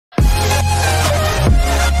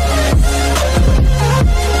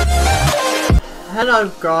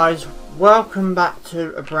Hello guys, welcome back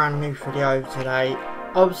to a brand new video today.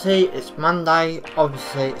 Obviously it's Monday,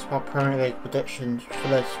 obviously it's my Premier League predictions for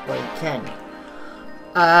this weekend.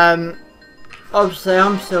 Obviously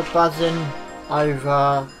I'm still buzzing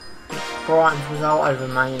over Brighton's result over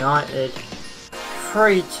Man United.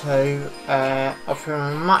 3-2, I feel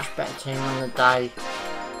a much better team on the day.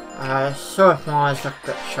 Sorry if my eyes look a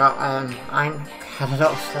bit shut, I ain't had a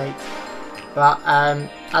lot of sleep. But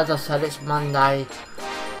as I said, it's Monday,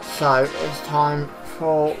 so it's time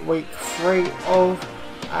for week 3 of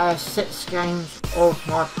 6 games of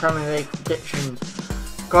my Premier League predictions.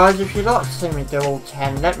 Guys, if you'd like to see me do all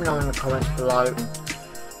 10, let me know in the comments below.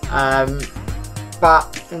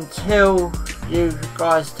 But until you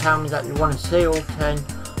guys tell me that you want to see all 10,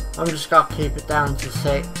 I'm just going to keep it down to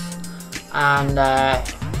 6 and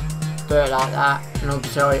do it like that. And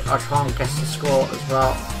obviously I'll try and guess the score as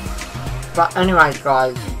well. But anyway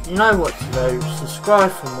guys, you know what to do,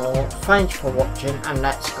 subscribe for more, thanks for watching and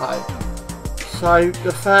let's go. So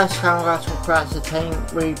the first game I'm going to talk about is the team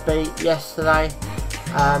we beat yesterday,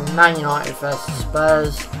 Man United versus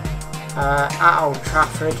Spurs at Old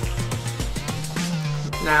Trafford.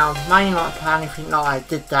 Now Man United play anything like I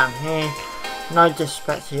did down here, no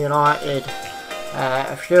disrespect to United,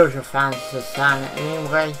 a few of your fans are saying it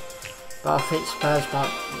anyway, but I think Spurs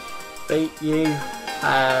might beat you.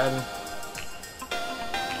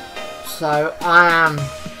 So I am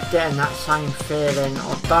getting that same feeling.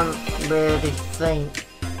 I don't really think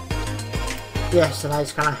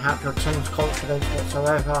yesterday's going to help your team's confidence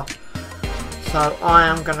whatsoever. So I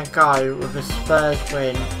am going to go with a Spurs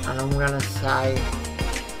win and I'm going to say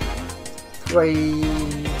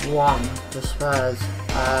 3-1 to Spurs.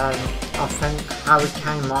 I think Harry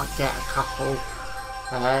Kane might get a couple.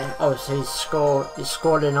 Obviously he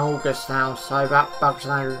scored in August now, so that bug's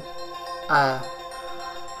no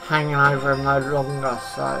hanging over him no longer.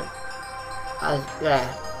 So as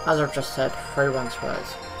I've just said, 3-1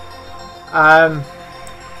 Spurs.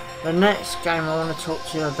 The next game I want to talk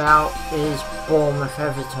to you about is Bournemouth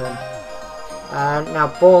Everton. Now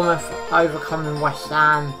Bournemouth overcoming West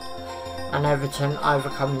Ham and Everton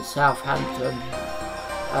overcoming Southampton.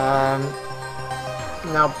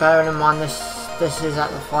 Now bearing in mind this is at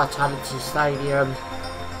the Vitality Stadium.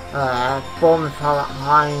 Bournemouth are at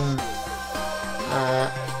home.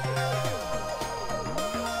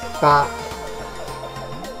 But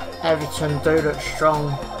Everton do look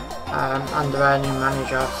strong under their new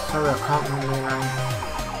manager. Sorry, I can't remember the name.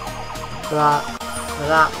 But for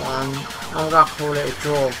that one, I'm going to call it a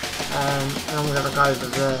draw. And I'm going to go with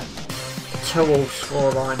the 2-all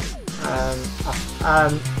scoreline.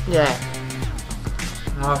 Yeah,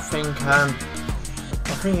 I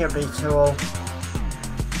think it'll be 2-all.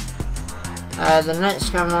 The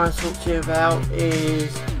next game I want to talk to you about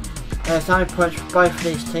is there's no points for both of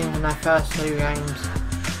these teams in their first 2 games.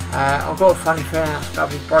 I've got a funny feeling that's going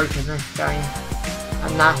to be broken this game,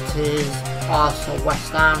 and that is Arsenal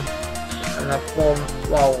West Ham. And let Bournemouth,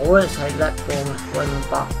 well, I wouldn't say let Bournemouth win,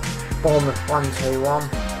 but Bournemouth won 2-1.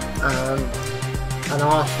 And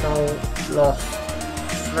Arsenal lost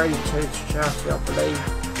 3-2 to Chelsea, I believe.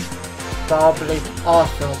 But I believe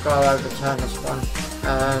Arsenal will go overturn this one.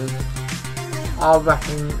 I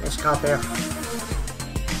reckon it's going to be a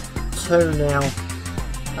 2-0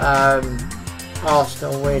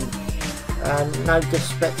 Arsenal win. No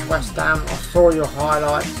disrespect to West Ham, I saw your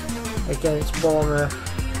highlights against Bournemouth,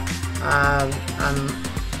 and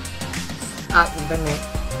at the minute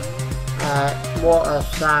what I'm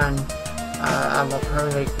saying at my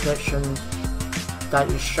Premier League predictions, that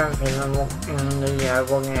you're strengthening in the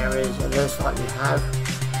wrong areas. It looks like you have,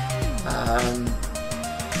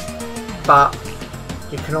 but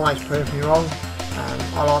you can always prove me wrong.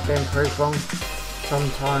 I like being proved wrong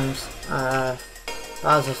sometimes.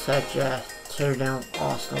 But as I said, yeah, 2-0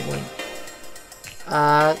 Arsenal win.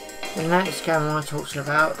 The next game I want to talk to you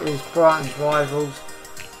about is Brighton's rivals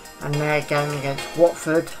and their game against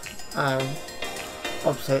Watford.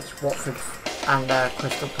 Obviously it's Watford and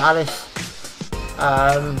Crystal Palace.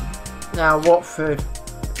 Now Watford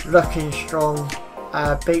looking strong,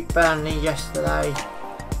 beat Burnley yesterday,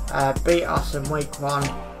 beat us in week 1.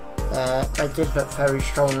 They did look very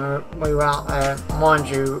strong. We were out there, mind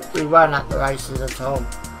you, we weren't at the races at all.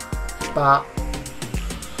 But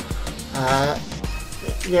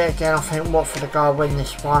yeah, again, I think Watford are going to win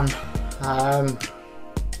this one. I'm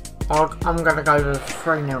going to go with a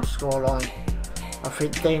 3-0 scoreline. I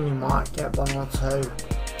think Deeney might get 1 or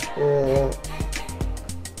 2, or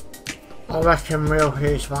I reckon Real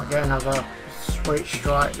Hughes might get another sweet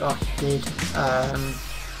strike like he did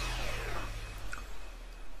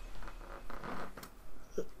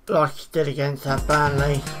like he did against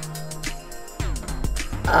Burnley.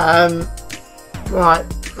 Right,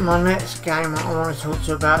 my next game I want to talk to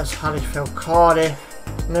you about is Huddersfield Cardiff.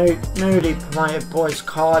 Newly promoted boys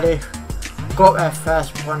Cardiff got their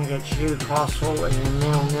first point against Newcastle in the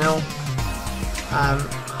 0-0.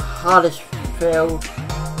 Huddersfield,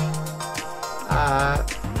 I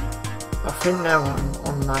think they're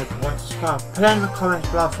on no points as well. Put in the comments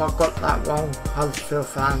below if I got that wrong, Huddersfield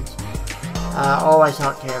fans. I always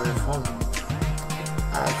like hearing from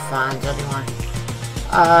fans anyway.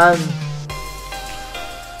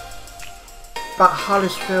 But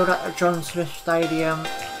Huddersfield at the John Smith Stadium.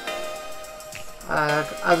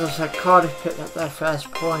 As I said, Cardiff picked up their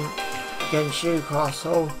first point against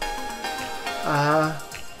Newcastle.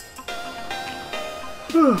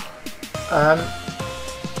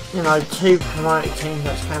 You know, two promoted teams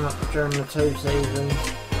that came up during the 2 seasons.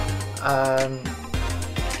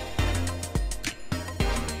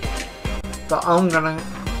 But I'm gonna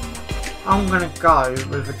go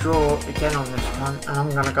with a draw again on this one, and I'm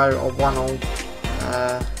gonna go a 1-1.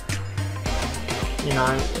 You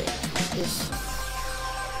know, it's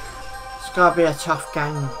gonna be a tough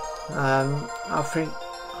game. I think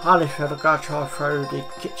Huddersfield are gonna try through the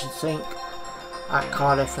kitchen sink at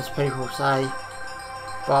Cardiff, as people say,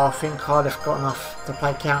 but I think Cardiff got enough to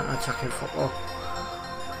play counter-attacking football.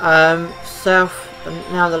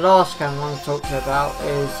 Now the last game I want to talk to you about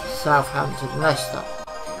is Southampton-Leicester.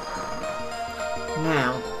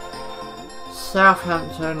 Now,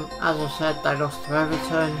 Southampton, as I said, they lost to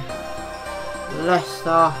Everton.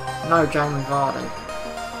 Leicester, no Jamie Vardy.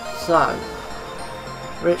 So,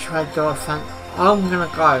 which way do I think? I'm going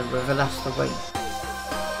to go with a Leicester win.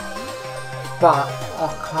 But I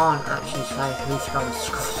can't actually say who's going to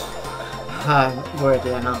score,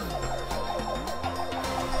 weirdly enough.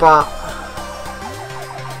 But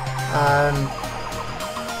I'm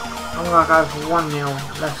going to go for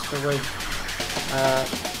 1-0 Leicester win.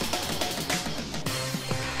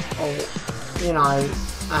 You know,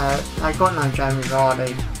 they got no Jamie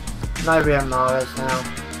Vardy, no Riyad Mahrez now.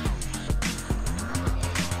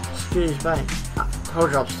 Excuse me, told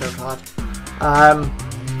you I'm still tired.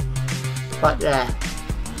 But yeah,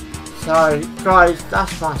 so guys,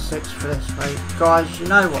 that's my 6 for this week. Guys, you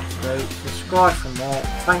know what to do. Subscribe for more.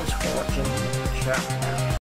 Thanks for watching. Ciao.